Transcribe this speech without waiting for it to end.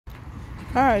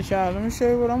Alright, y'all, let me show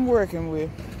you what I'm working with.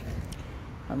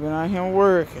 I've been out here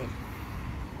working.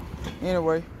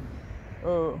 Anyway,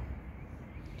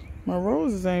 my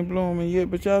roses ain't blooming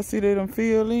yet, but y'all see they done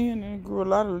filled in and grew a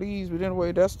lot of leaves. But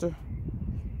anyway, that's the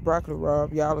broccoli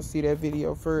rabe. Y'all will see that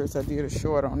video first. I did a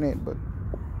short on that, but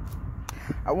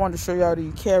I wanted to show y'all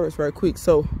these carrots right quick.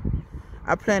 So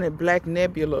I planted black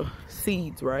nebula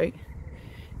seeds, right?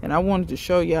 And I wanted to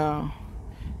show y'all.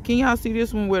 Can y'all see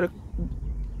this one where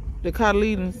the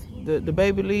cotyledons, the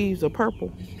baby leaves are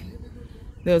purple?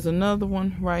 There's another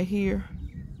one right here.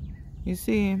 You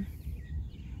see him?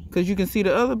 Because you can see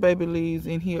the other baby leaves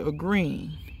in here are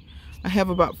green. I have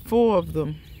about 4 of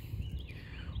them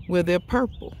where they're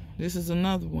purple. This is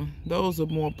another one. Those are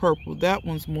more purple. That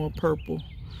one's more purple.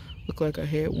 Look like I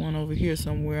had one over here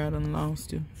somewhere. I done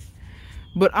lost him.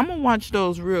 But I'm going to watch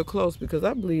those real close because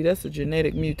I believe that's a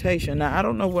genetic mutation. Now, I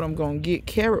don't know what I'm going to get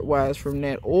carrot-wise from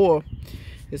that or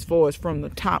as far as from the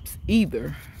tops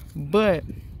either. But,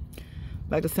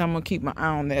 like I said, I'm going to keep my eye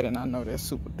on that. And I know that's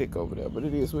super thick over there. But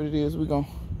it is what it is. We'll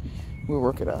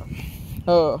work it out.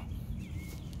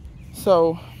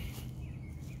 So,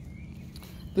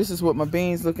 this is what my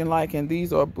beans looking like. And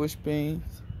these are bush beans.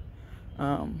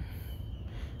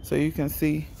 So you can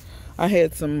see I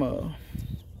had some...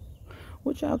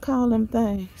 what y'all call them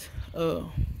things?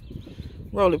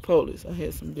 Roly-polies. I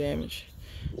had some damage.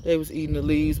 They was eating the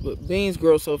leaves, but beans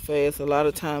grow so fast, a lot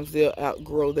of times they'll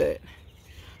outgrow that.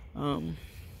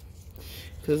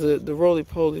 Because the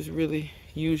roly-polies really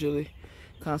usually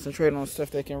concentrate on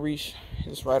stuff they can reach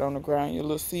just right on the ground. Your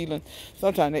little seedling.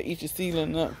 Sometimes they eat your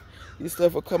seedling up. These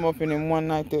stuff will come up and in one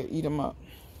night they'll eat them up.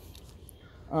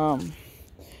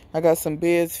 I got some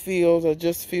beds filled. I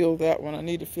just filled that one. I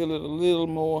need to fill it a little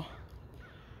more.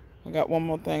 I got one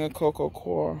more thing of cocoa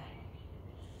coir.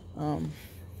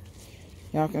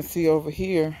 Y'all can see over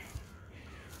here.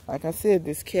 Like I said,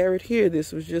 this carrot here,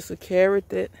 this was just a carrot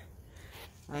that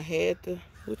I had to,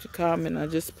 and I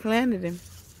just planted him.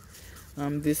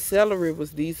 This celery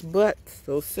was these butts,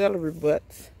 those celery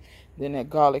butts. Then that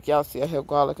garlic, y'all see I have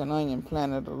garlic and onion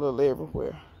planted a little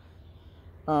everywhere.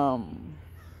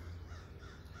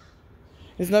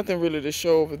 There's nothing really to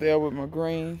show over there with my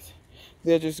greens.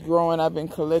 They're just growing. I've been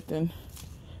collecting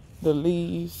the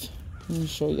leaves. Let me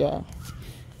show y'all.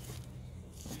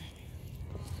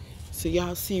 So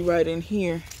y'all see right in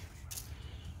here,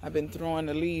 I've been throwing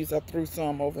the leaves. I threw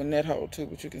some over in that hole too,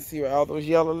 but you can see all those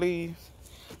yellow leaves.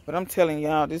 But I'm telling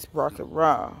y'all, this broccoli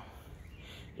rabe,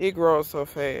 it grows so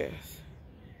fast.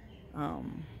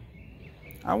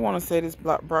 I want to say this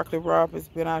broccoli rabe has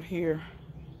been out here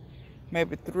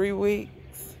maybe 3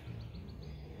 weeks.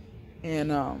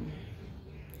 And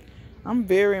I'm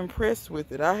very impressed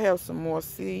with it. I have some more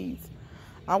seeds.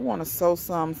 I want to sow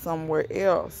some somewhere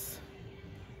else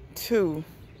too.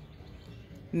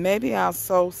 Maybe I'll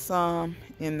sow some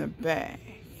in the bag.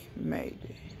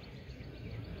 Maybe.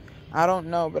 I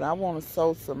don't know, but I want to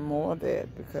sow some more of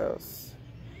that because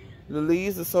the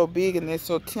leaves are so big and they're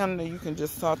so tender you can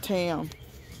just saute them.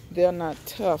 They're not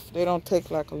tough. They don't take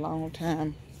like a long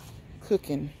time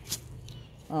cooking.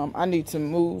 I need to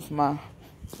move my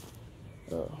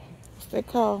what's that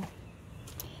called?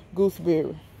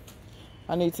 Gooseberry.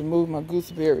 I need to move my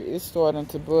gooseberry. It's starting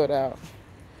to bud out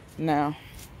now.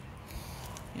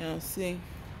 You know, see?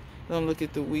 Don't look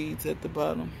at the weeds at the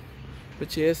bottom.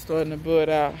 But yeah, it's starting to bud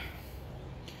out.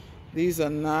 These are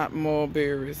not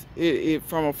mulberries. It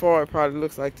from afar, it probably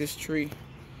looks like this tree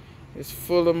is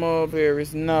full of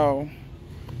mulberries. No.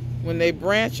 When they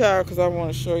branch out, because I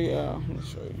want to show y'all. Let me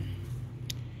show you.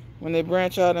 When they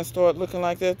branch out and start looking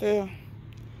like that there.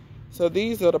 So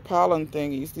these are the pollen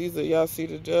thingies. These are, y'all see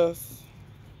the dust?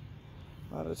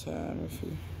 A lot of time, if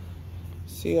you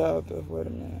see how the, wait a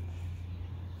minute.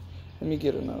 Let me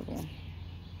get another one.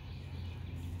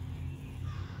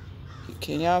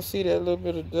 Can y'all see that little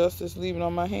bit of dust that's leaving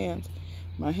on my hands?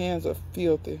 My hands are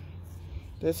filthy.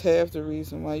 That's half the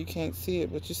reason why you can't see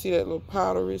it. But you see that little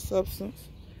powdery substance?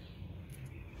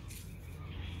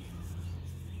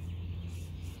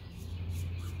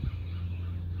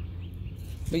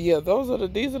 But yeah,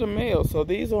 these are the males. So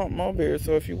these aren't mulberries.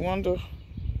 So if you wonder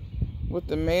what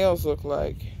the males look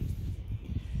like,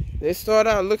 they start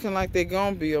out looking like they're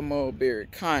gonna be a mulberry,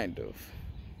 kind of.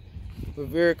 But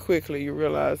very quickly you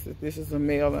realize that this is a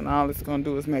male and all it's gonna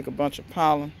do is make a bunch of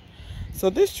pollen. So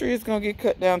this tree is gonna get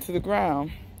cut down to the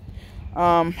ground.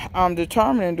 I'm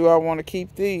determining, do I want to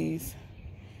keep these?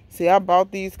 See, I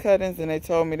bought these cuttings and they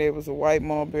told me they was a white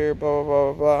mulberry, blah,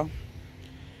 blah, blah, blah.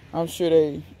 I'm sure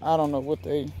I don't know what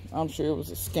I'm sure it was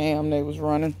a scam they was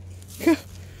running.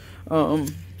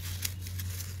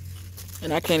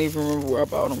 And I can't even remember where I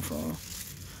bought them from.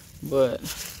 But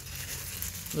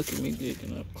look at me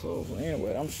digging up clover.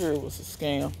 Anyway, I'm sure it was a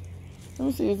scam. Let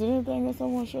me see, is there anything else I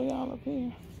want to show y'all up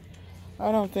here?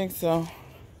 I don't think so.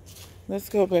 Let's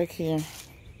go back here.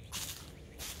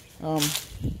 Oh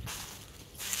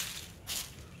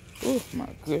my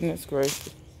goodness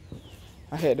gracious.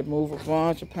 I had to move a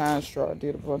bunch of pine straw. I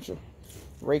did a bunch of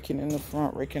raking in the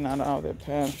front, raking out all that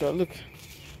pine straw. Look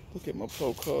at my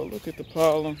poco. Look at the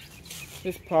pollen.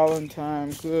 It's pollen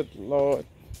time. Good Lord.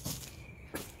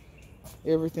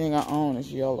 Everything I own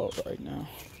is yellow right now.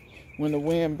 When the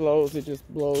wind blows, it just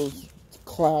blows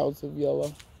clouds of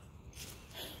yellow.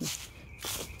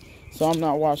 So I'm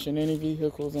not washing any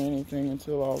vehicles or anything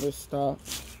until all this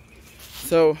stops.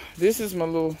 So this is my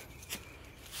little,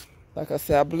 like I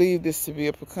said, I believe this to be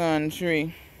a pecan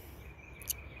tree.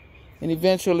 And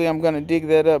eventually I'm going to dig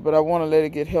that up, but I want to let it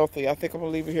get healthy. I think I'm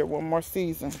going to leave it here one more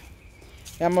season.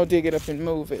 And I'm going to dig it up and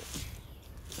move it.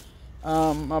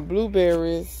 My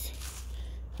blueberries,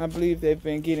 I believe they've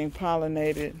been getting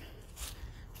pollinated.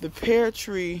 The pear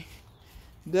tree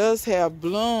does have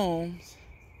blooms.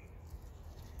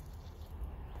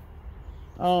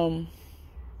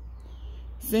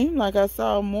 Seemed like I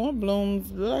saw more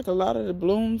blooms, like a lot of the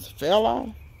blooms fell off.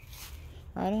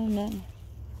 I don't know.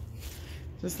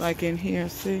 Just like in here,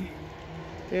 see,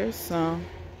 there's some.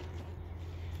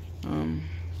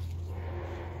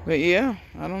 But yeah,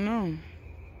 I don't know.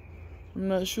 I'm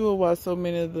not sure why so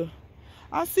many of the,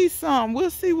 I see some. We'll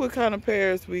see what kind of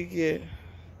pears we get.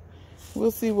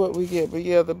 We'll see what we get. But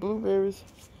yeah, the blueberries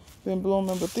been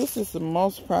blooming, but this is the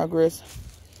most progress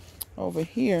over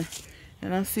here.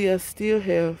 And I see I still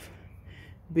have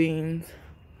beans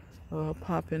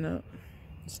popping up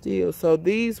still. So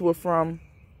these were from,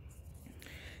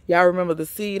 y'all remember the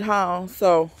seed haul?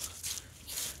 So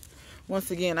once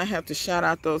again, I have to shout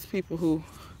out those people who,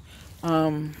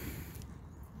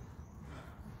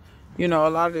 you know, a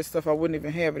lot of this stuff I wouldn't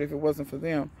even have it if it wasn't for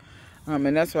them.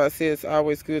 And that's why I say it's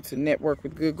always good to network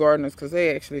with good gardeners, because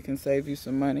they actually can save you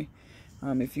some money.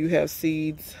 If you have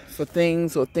seeds for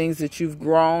things, or things that you've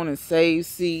grown and saved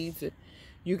seeds,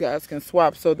 you guys can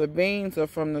swap. So the beans are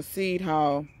from the seed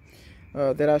haul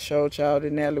that I showed y'all.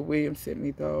 That Natalie Williams sent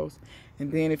me those.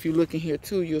 And then if you look in here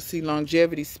too, you'll see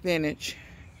longevity spinach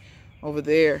over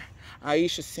there.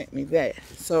 Aisha sent me that.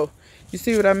 So you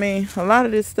see what I mean? A lot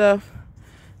of this stuff,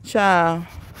 child,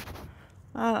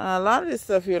 a lot of this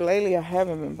stuff here lately I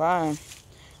haven't been buying.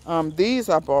 These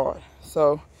I bought.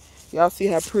 So y'all see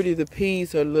how pretty the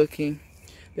peas are looking.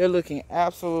 They're looking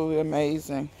absolutely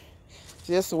amazing.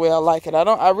 Just the way I like it.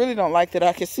 I really don't like that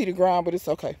I can see the ground, but it's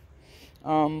okay.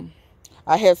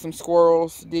 I had some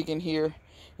squirrels dig in here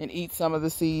and eat some of the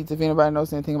seeds. If anybody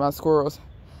knows anything about squirrels,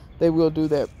 they will do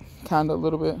that kind of a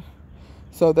little bit.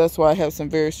 So that's why I have some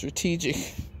very strategic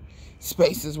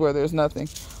spaces where there's nothing.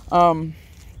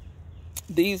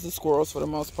 These the squirrels for the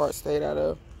most part stayed out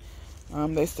of.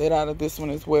 They stayed out of this one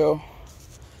as well.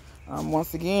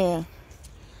 Once again,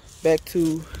 back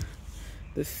to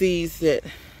the seeds that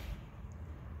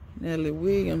Natalie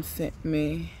Williams sent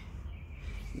me.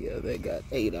 Yeah, they got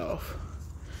 8 off.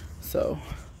 So,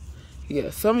 yeah,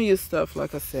 some of your stuff,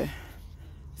 like I said,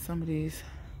 some of these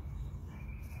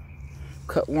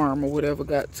cutworm or whatever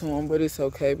got to them, but it's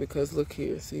okay because look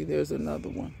here. See, there's another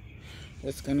one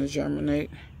that's going to germinate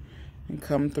and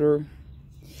come through.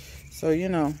 So, you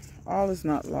know, all is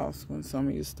not lost when some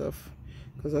of your stuff,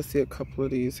 because I see a couple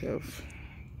of these have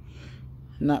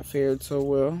not fared so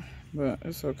well, but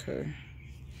it's okay.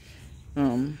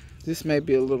 This may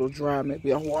be a little dry.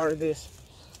 Maybe I'll water this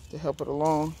to help it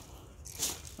along.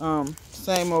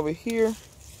 Same over here.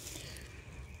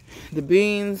 The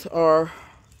beans are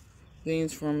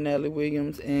beans from Natalie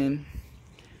Williams, and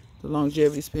the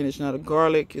longevity spinach. Now the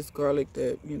garlic is garlic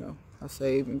that, you know, I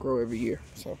save and grow every year.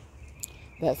 So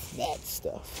that's that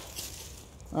stuff.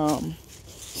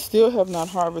 Still have not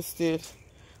harvested.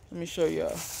 Let me show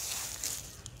y'all.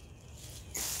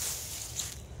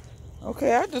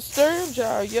 Okay, I disturbed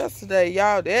y'all yesterday.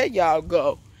 Y'all, there y'all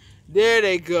go. There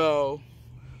they go.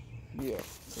 Yeah,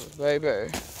 so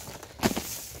baby.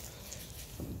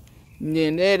 And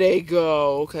then there they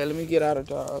go. Okay, let me get out of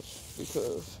Dodge,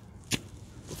 because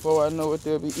before I know it,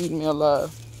 they'll be eating me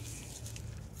alive.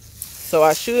 So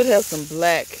I should have some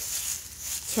black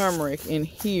turmeric in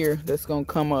here that's gonna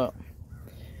come up.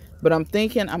 But I'm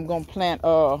thinking I'm gonna plant,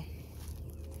 I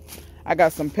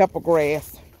got some pepper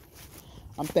grass.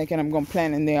 I'm thinking I'm gonna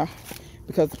plant in there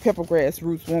because the pepper grass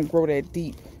roots won't grow that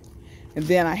deep. And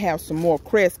then I have some more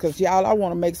cress, because y'all, I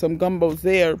want to make some gumbo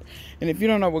zerb. And if you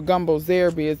don't know what gumbo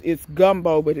zerb is, it's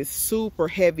gumbo, but it's super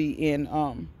heavy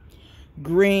in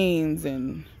greens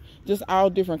and just all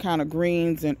different kind of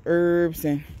greens and herbs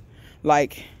and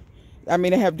Like, I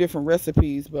mean, they have different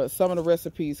recipes, but some of the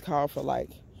recipes call for like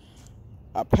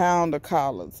a pound of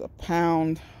collards, a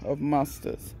pound of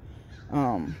mustards.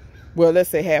 Well, let's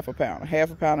say half a pound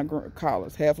of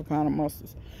collards, half a pound of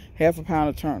mustards, half a pound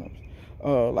of turnips,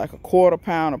 like a quarter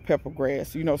pound of pepper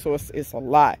grass. You know, so it's a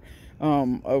lot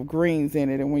of greens in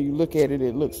it, and when you look at it,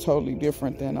 it looks totally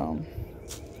different than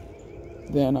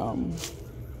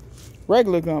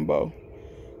regular gumbo.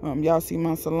 Y'all see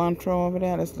my cilantro over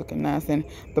there? That's looking nice. And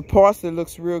the parsley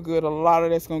looks real good. A lot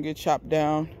of that's going to get chopped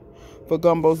down for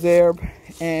gumbo zerb.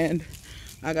 And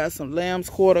I got some lamb's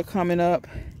quarter coming up.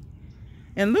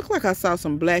 And look like I saw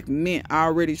some black mint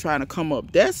already trying to come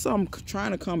up. That's some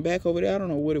trying to come back over there. I don't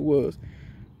know what it was.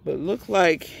 But look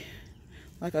like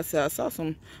I said, I saw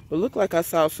some, but look like I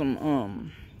saw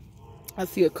some, I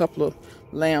see a couple of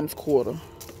lamb's quarter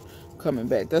coming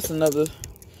back. That's another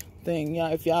thing,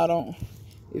 y'all. If y'all don't,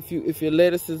 if your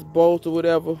lettuce is bolt or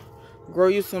whatever, grow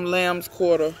you some lamb's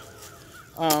quarter.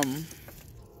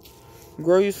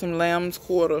 Grow you some lamb's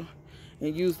quarter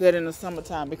and use that in the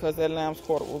summertime, because that lamb's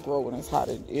quarter will grow when it's hot.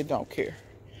 It don't care,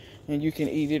 and you can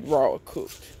eat it raw or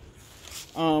cooked.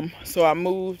 So I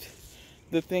moved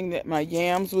the thing that my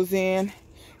yams was in,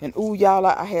 and ooh, y'all,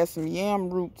 I had some yam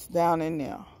roots down in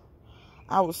there.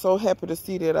 I was so happy to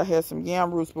see that I had some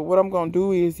yam roots. But what I'm gonna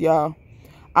do is, y'all,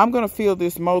 I'm gonna fill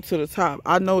this mold to the top.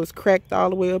 I know it's cracked all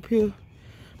the way up here,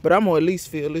 but I'm gonna at least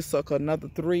fill this sucker another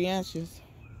 3 inches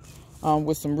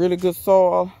with some really good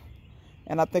soil.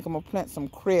 And I think I'm gonna plant some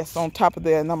cress on top of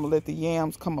that, and I'm gonna let the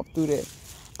yams come up through that.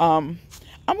 I'm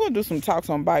gonna do some talks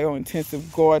on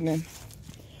biointensive gardening,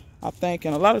 I think.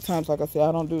 And a lot of times, like I said,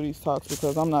 I don't do these talks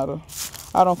because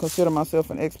I don't consider myself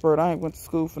an expert. I ain't went to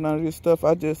school for none of this stuff.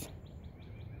 I just,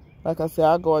 like I said,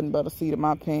 I garden by the seat of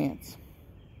my pants.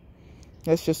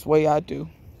 That's just the way I do.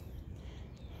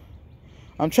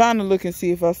 I'm trying to look and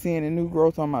see if I see any new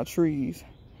growth on my trees.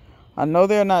 I know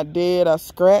they're not dead. I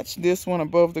scratched this one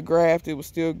above the graft. It was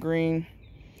still green.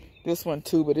 This one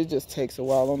too, but it just takes a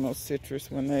while on those citrus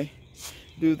when they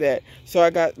do that. So I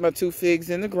got my 2 figs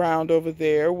in the ground over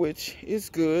there, which is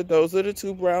good. Those are the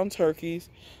 2 brown turkeys.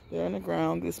 They're in the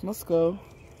ground. This must go.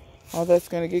 All that's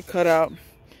going to get cut out.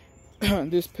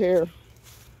 This pear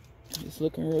is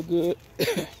looking real good.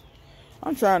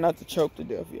 I'm trying not to choke to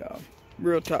death, y'all.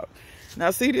 Real talk.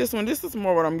 Now see this one. This is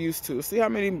more what I'm used to. See how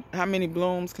many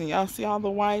blooms? Can y'all see all the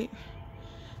white?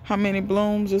 How many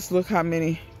blooms? Just look how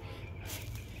many.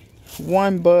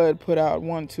 One bud put out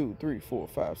 1, 2, 3, 4,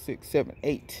 5, 6, 7,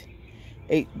 8.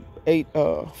 Eight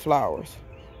flowers.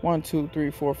 1, 2,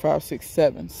 3, 4, 5, 6,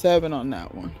 7. 7 on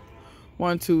that one.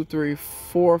 1, 2, 3,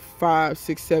 4, 5,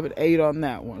 6, 7, 8 on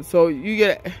that one. So you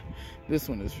get this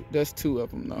one that's 2 of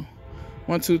them though.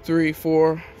 1, 2, 3,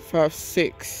 4, 5,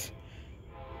 6.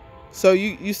 So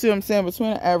you see what I'm saying?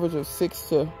 Between an average of 6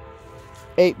 to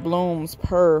 8 blooms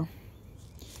per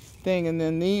thing, and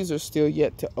then these are still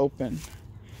yet to open.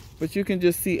 But you can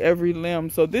just see every limb.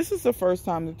 So this is the first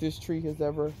time that this tree has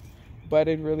ever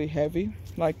budded really heavy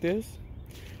like this.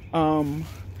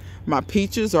 My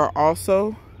peaches are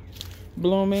also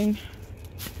blooming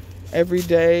every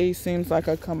day. Seems like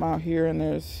I come out here and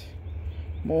there's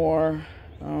more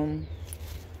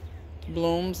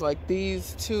blooms. Like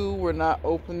these 2 were not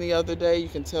open the other day. You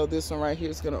can tell this one right here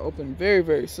is going to open very,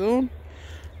 very soon.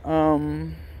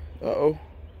 Uh-oh.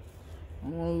 I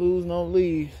don't want to lose no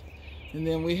leaves. And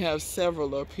then we have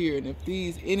several up here. And if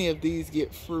any of these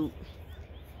get fruit,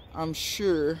 I'm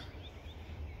sure,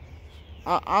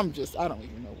 I don't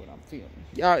even know what I'm feeling.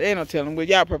 Y'all ain't no telling. Well,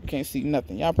 y'all probably can't see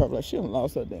nothing. Y'all probably like, she done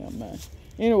lost her damn mind.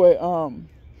 Anyway,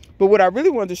 but what I really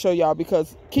wanted to show y'all,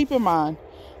 because keep in mind,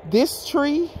 this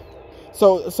tree,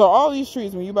 so all these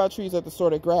trees, when you buy trees at the store,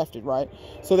 they're grafted, right?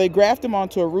 So they graft them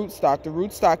onto a rootstock. The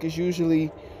rootstock is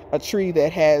usually a tree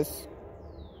that has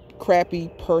crappy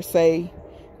per se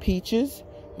peaches,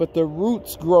 but the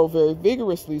roots grow very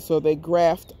vigorously, so they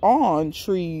graft on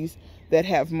trees that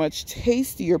have much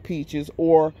tastier peaches,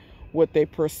 or what they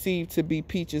perceive to be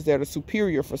peaches that are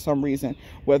superior for some reason,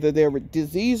 whether they're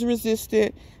disease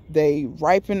resistant, they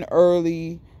ripen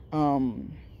early,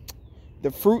 the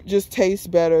fruit just tastes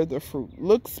better, the fruit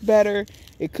looks better.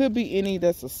 It could be any,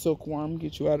 that's a silkworm,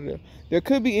 get you out of there. There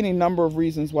could be any number of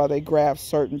reasons why they graft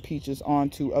certain peaches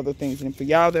onto other things. And for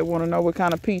y'all that want to know what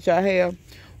kind of peach I have,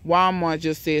 Walmart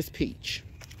just says peach.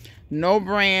 No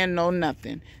brand, no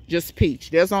nothing. Just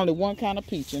peach. There's only one kind of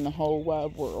peach in the whole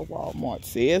wide world, Walmart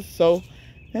says. So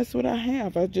that's what I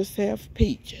have. I just have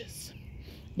peaches.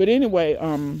 But anyway,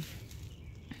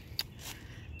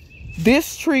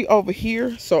 this tree over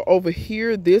here, so over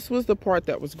here, this was the part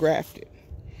that was grafted.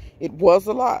 It was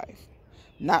alive.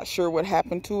 Not sure what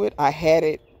happened to it. I had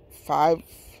it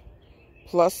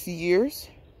 5+ years,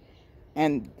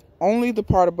 and only the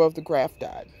part above the graft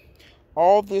died.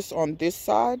 All this on this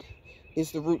side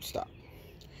is the rootstock.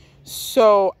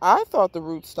 So I thought the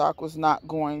rootstock was not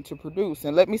going to produce.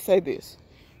 And let me say this,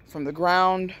 from the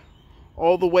ground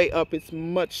all the way up, it's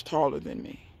much taller than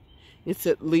me. It's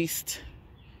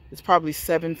probably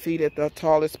 7 feet at the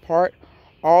tallest part.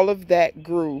 All of that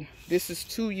grew. This is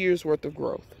 2 years worth of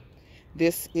growth.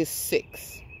 This is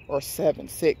 6 or 7,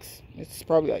 6. It's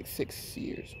probably like 6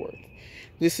 years worth.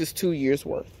 This is 2 years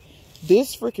worth.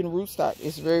 This freaking rootstock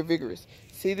is very vigorous.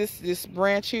 See this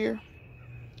branch here?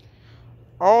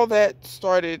 All that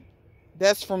started,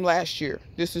 that's from last year.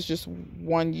 This is just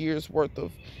 1 year's worth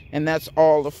of, and that's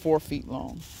all of 4 feet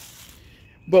long.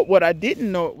 But what I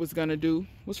didn't know it was going to do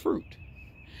was fruit.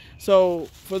 So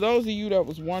for those of you that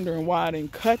was wondering why I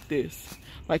didn't cut this,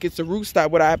 like it's a rootstock,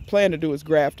 what I plan to do is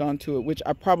graft onto it, which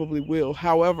I probably will.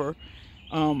 However,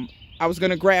 I was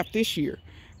going to graft this year,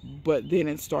 but then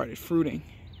it started fruiting.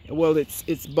 Well,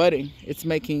 it's budding. It's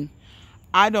making,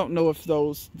 I don't know if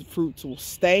those fruits will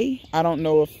stay. I don't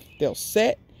know if they'll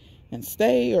set and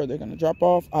stay or they're going to drop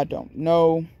off. I don't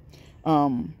know.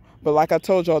 But like I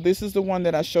told y'all, this is the one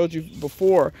that I showed you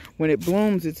before. When it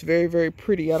blooms, it's very, very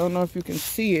pretty. I don't know if you can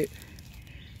see it.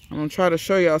 I'm going to try to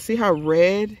show y'all. See how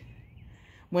red?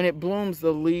 When it blooms,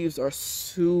 the leaves are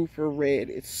super red.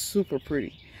 It's super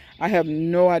pretty. I have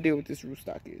no idea what this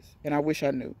rootstock is, and I wish I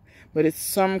knew. But it's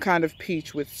some kind of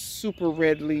peach with super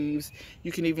red leaves.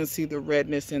 You can even see the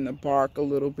redness in the bark a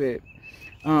little bit.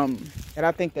 And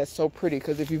I think that's so pretty,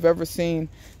 because if you've ever seen,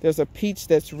 there's a peach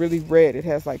that's really red. It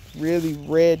has like really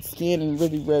red skin and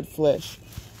really red flesh.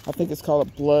 I think it's called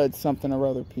a blood something or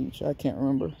other peach. I can't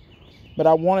remember. But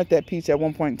I wanted that peach at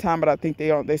one point in time, but I think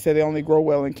they say they only grow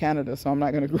well in Canada, so I'm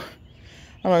not gonna grow.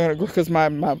 I'm not gonna grow because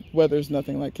my weather is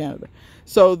nothing like Canada.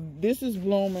 So this is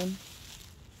blooming.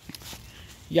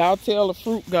 Y'all tell the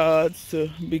fruit gods to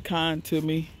be kind to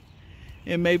me,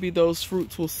 and maybe those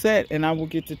fruits will set and I will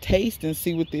get to taste and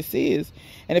see what this is.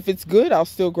 And if it's good, I'll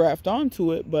still graft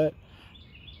onto it, but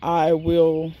I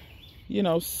will, you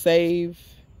know, save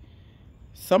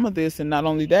some of this. And not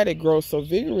only that, it grows so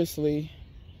vigorously.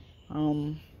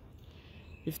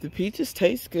 If the peaches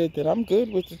taste good, then I'm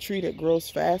good with the tree that grows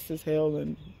fast as hell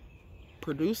and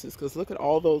produces. Because look at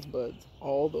all those buds,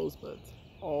 all those buds,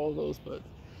 all those buds.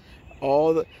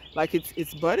 Like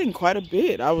it's budding quite a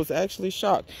bit. I was actually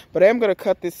shocked. But I am going to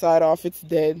cut this side off. It's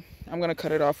dead. I'm going to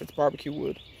cut it off. It's barbecue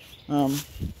wood.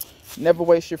 Never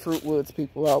waste your fruit woods,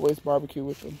 people. Always barbecue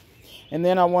with them. And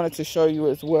then I wanted to show you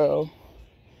as well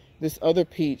this other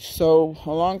peach. So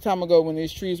a long time ago, when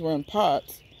these trees were in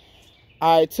pots,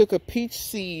 I took a peach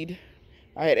seed.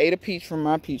 I had ate a peach from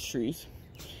my peach trees.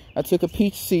 I took a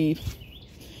peach seed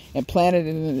and planted it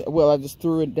in, well, I just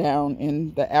threw it down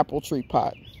in the apple tree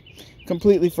pot.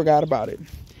 Completely forgot about it.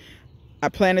 I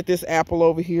planted this apple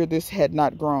over here. This had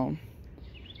not grown.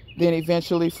 Then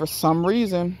eventually, for some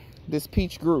reason, this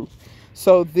peach grew.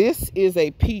 So this is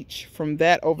a peach from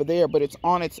that over there, but it's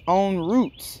on its own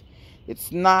roots.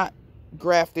 It's not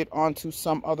grafted onto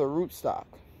some other rootstock.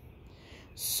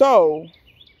 So,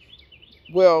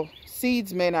 well,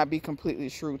 seeds may not be completely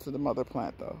true to the mother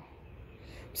plant though.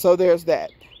 So there's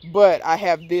that. But I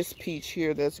have this peach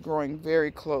here that's growing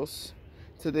very close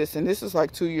to this, and this is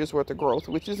like 2 years worth of growth,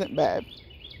 which isn't bad.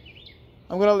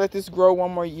 I'm gonna let this grow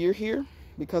one more year here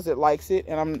because it likes it,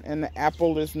 and the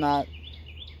apple is not,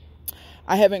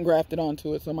 I haven't grafted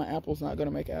onto it, so my apple's not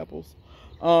gonna make apples.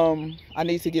 I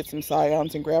need to get some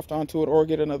scions and graft onto it or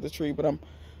get another tree, but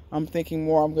I'm thinking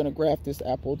more I'm gonna graft this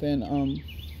apple than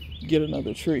get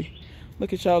another tree.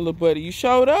 Look at y'all little buddy. You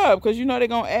showed up because you know they're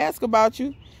gonna ask about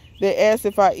you. They ask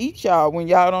if I eat y'all when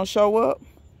y'all don't show up.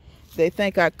 They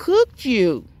think I cooked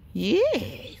you.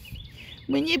 Yes.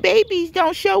 When your babies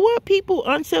don't show up, people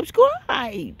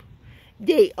unsubscribe.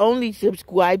 They only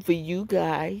subscribe for you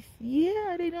guys.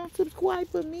 Yeah, they don't subscribe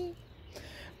for me.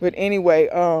 But anyway,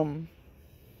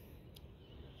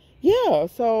 yeah,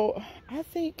 so I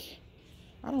think,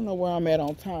 I don't know where I'm at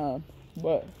on time,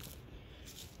 but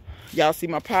y'all see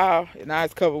my pile, and now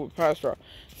it's covered with pile straw.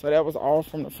 So that was all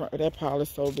from the front. That pile is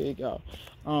so big, y'all.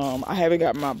 I haven't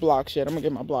got my blocks yet. I'm gonna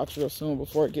get my blocks real soon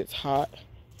before it gets hot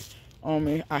on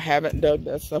me. I haven't dug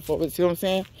that stuff over. See what I'm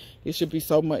saying? It should be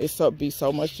so much. Be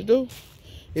so much to do.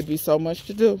 It'd be so much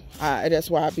to do.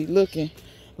 That's why I be looking.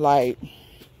 Like,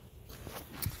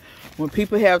 when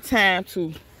people have time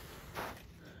to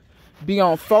be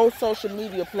on 4 social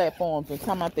media platforms and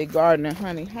talking about their gardening,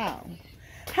 honey, how?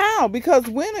 How? Because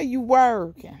when are you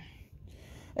working?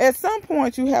 At some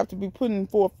point, you have to be putting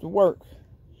forth the work.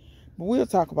 But we'll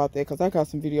talk about that because I got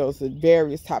some videos of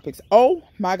various topics. Oh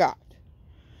my God.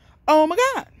 Oh my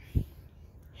God.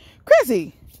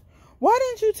 Chrissy, why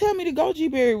didn't you tell me the goji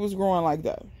berry was growing like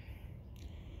that?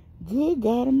 Good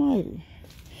God Almighty.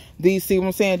 These, see what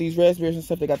I'm saying? These raspberries and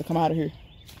stuff, they got to come out of here.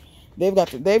 They've got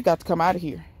to come out of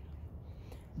here.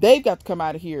 They've got to come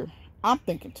out of here. I'm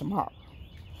thinking tomorrow.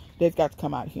 They've got to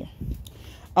come out of here.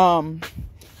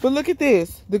 But look at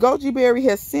this. The goji berry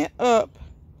has sent up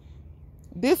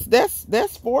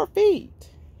that's 4 feet.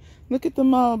 Look at the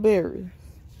mulberries.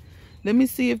 Let me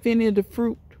see if any of the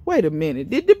fruit. Wait a minute.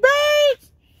 Did the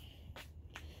birds?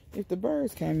 If the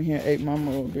birds came in here and ate my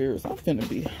mulberries, I'm finna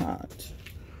be hot.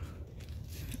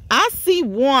 I see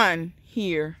one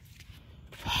here.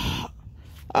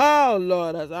 Oh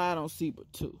Lord, I don't see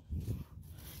but 2.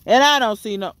 And I don't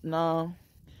see no.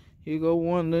 Here go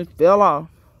one that fell off.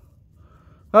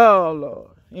 Oh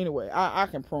Lord. Anyway, I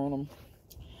can prune them.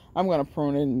 I'm gonna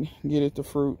prune it and get it the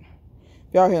fruit.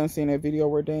 If y'all haven't seen that video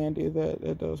where Dan did that,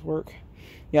 that does work.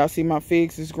 Y'all see my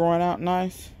figs is growing out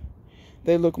nice.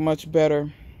 They look much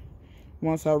better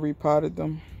once I repotted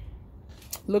them.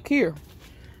 Look here.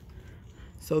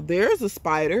 So there's a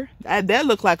spider. That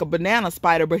looked like a banana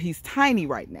spider, but he's tiny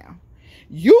right now.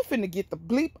 You finna get the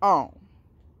bleep on.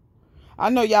 I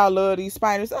know y'all love these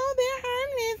spiders. Oh, they're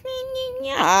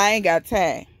harmless. I ain't got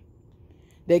time.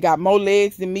 They got more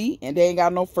legs than me, and they ain't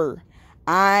got no fur.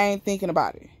 I ain't thinking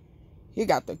about it. He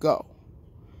got to go.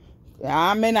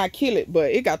 I may not kill it,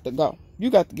 but it got to go. You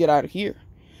got to get out of here.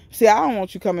 See, I don't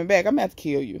want you coming back. I'm going to have to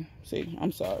kill you. See,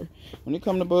 I'm sorry. When it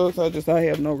come to bugs, I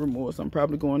have no remorse. I'm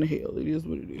probably going to hell. It is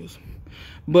what it is.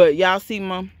 But y'all see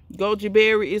my goji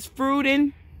berry is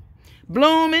fruiting,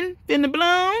 blooming, finna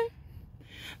bloom.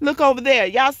 Look over there.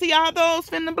 Y'all see all those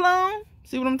finna bloom?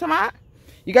 See what I'm talking about?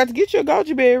 You got to get your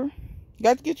goji berry. You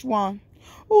got to get you one.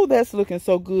 Oh, that's looking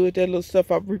so good. That little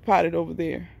stuff I repotted over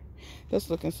there.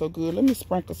 That's looking so good. Let me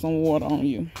sprinkle some water on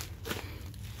you.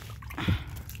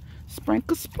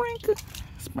 Sprinkle, sprinkle.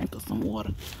 Sprinkle some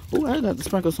water. Oh, I got to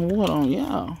sprinkle some water on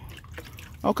y'all.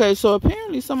 Okay, so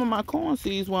apparently some of my corn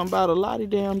seeds weren't about a lottie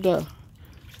damn duh.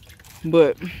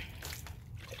 But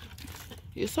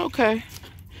it's okay.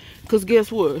 Because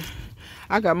guess what?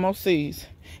 I got more seeds.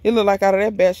 It look like out of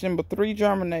that batch, number 3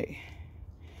 germinate.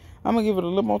 I'm going to give it a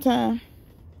little more time.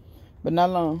 But not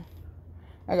long.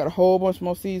 I got a whole bunch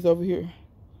more seeds over here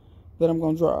that I'm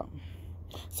going to drop.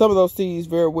 Some of those seeds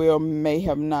very well may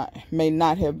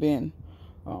not have been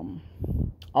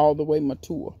all the way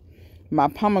mature. My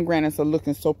pomegranates are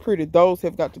looking so pretty. Those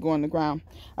have got to go in the ground.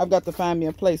 I've got to find me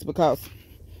a place because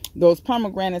those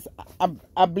pomegranates,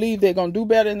 I believe they're going to do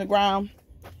better in the ground,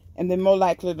 and they're more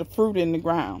likely to fruit in the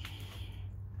ground.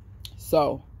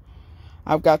 So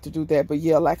I've got to do that. But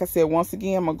yeah, like I said, once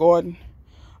again, my garden,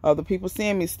 the people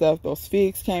send me stuff. Those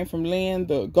figs came from Lynn.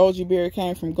 The goji berry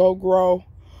came from Go Grow.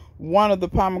 One of the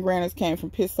pomegranates came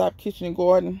from Pit Stop Kitchen and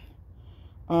Garden.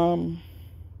 I'm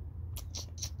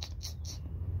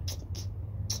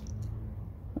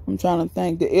trying to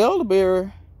think. The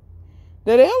elderberry.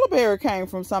 That elderberry came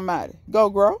from somebody. Go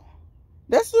Grow.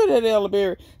 That's where that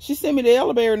elderberry. She sent me the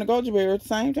elderberry and the goji berry at the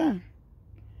same time.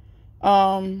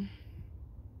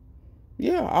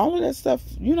 Yeah, all of that stuff,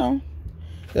 you know.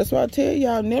 That's why I tell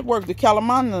y'all, network, the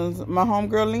calamandas. My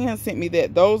homegirl Lynn sent me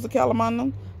that. Those are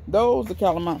calamandas. Those are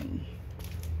calamandas.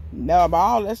 Now, about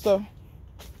all that stuff,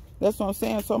 that's what I'm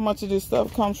saying. So much of this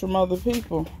stuff comes from other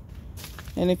people.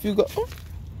 And if you go, oh,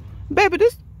 baby,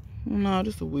 this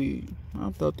is a weed.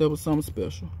 I thought that was something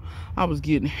special. I was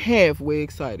getting halfway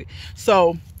excited.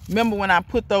 So, remember when I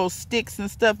put those sticks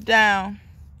and stuff down?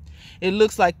 It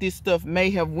looks like this stuff may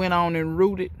have went on and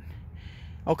rooted.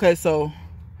 Okay, so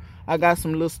I got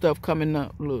some little stuff coming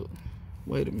up. Look,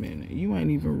 wait a minute. You ain't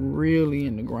even really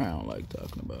in the ground like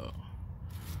talking about.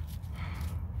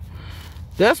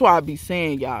 That's why I be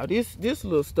saying, y'all, this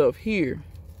little stuff here,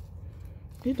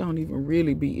 it don't even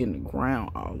really be in the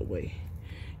ground all the way.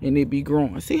 And it be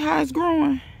growing. See how it's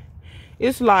growing?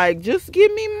 It's like, just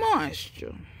give me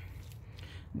moisture.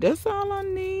 That's all I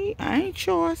need. I ain't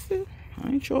choicy. I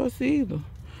ain't choicy either.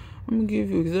 I'm going to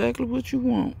give you exactly what you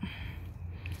want.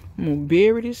 I'm going to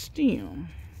bury this stem.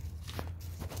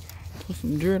 Put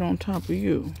some dirt on top of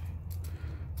you.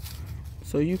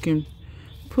 So you can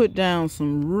put down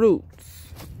some roots.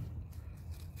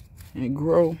 And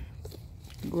grow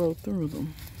through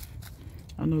them.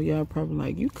 I know y'all probably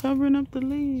like, you covering up the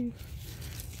leaves.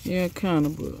 Yeah, kind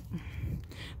of, but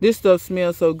this stuff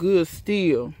smells so good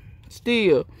still.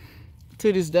 Still,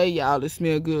 to this day, y'all, it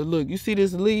smells good. Look, you see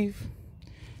this leaf?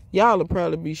 Y'all will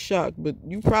probably be shocked, but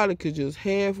you probably could just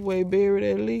halfway bury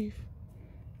that leaf.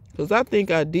 Because I think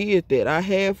I did that. I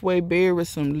halfway buried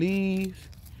some leaves.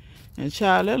 And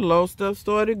child, that low stuff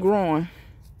started growing.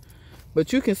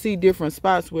 But you can see different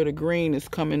spots where the green is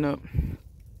coming up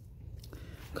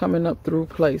through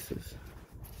places.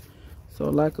 So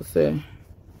like I said,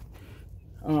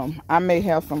 I may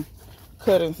have some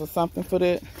cuttings or something for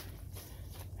that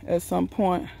at some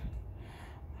point.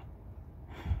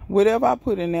 Whatever I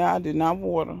put in there, I did not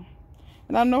water.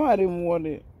 And I know I didn't water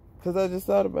it because I just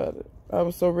thought about it. I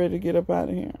was so ready to get up out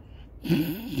of here.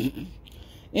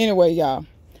 Anyway, y'all,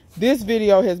 this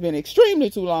video has been extremely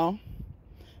too long.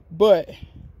 But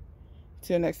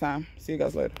till next time, see you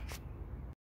guys later.